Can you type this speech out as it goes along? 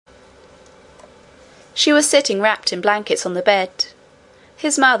She was sitting wrapped in blankets on the bed,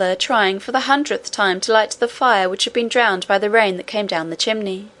 his mother trying for the 100th time to light the fire which had been drowned by the rain that came down the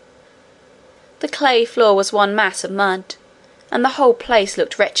chimney. The clay floor was one mass of mud, and the whole place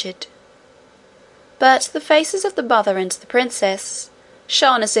looked wretched. But the faces of the mother and the princess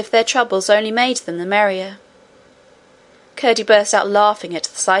shone as if their troubles only made them the merrier. Curdie burst out laughing at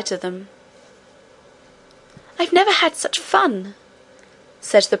the sight of them. "I've never had such fun,"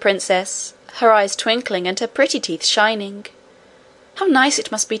 said the princess, her eyes twinkling and her pretty teeth shining. "How nice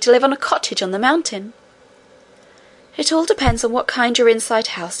it must be to live on a cottage on the mountain!" "It all depends on what kind your inside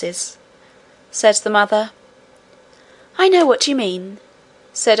house is," said the mother. "I know what you mean,"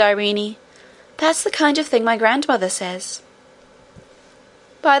 said Irene. "That's the kind of thing my grandmother says."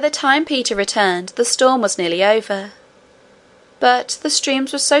 By the time Peter returned, the storm was nearly over, but the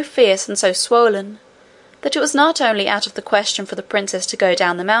streams were so fierce and so swollen that it was not only out of the question for the princess to go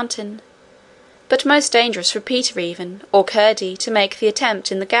down the mountain, but most dangerous for Peter even, or Curdie, to make the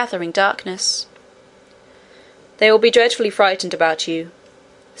attempt in the gathering darkness. "They will be dreadfully frightened about you,"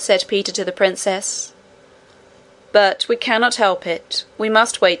 said Peter to the princess, "but we cannot help it. We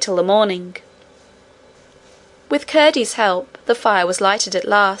must wait till the morning." With Curdie's help, the fire was lighted at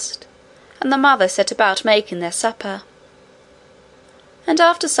last, and the mother set about making their supper. And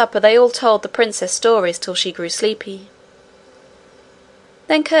after supper they all told the princess stories till she grew sleepy.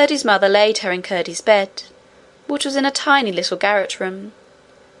 Then Curdie's mother laid her in Curdie's bed, which was in a tiny little garret room.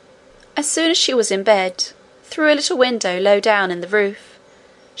 As soon as she was in bed, through a little window low down in the roof,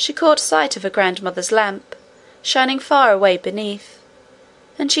 she caught sight of her grandmother's lamp, shining far away beneath,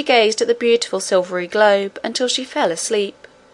 and she gazed at the beautiful silvery globe until she fell asleep.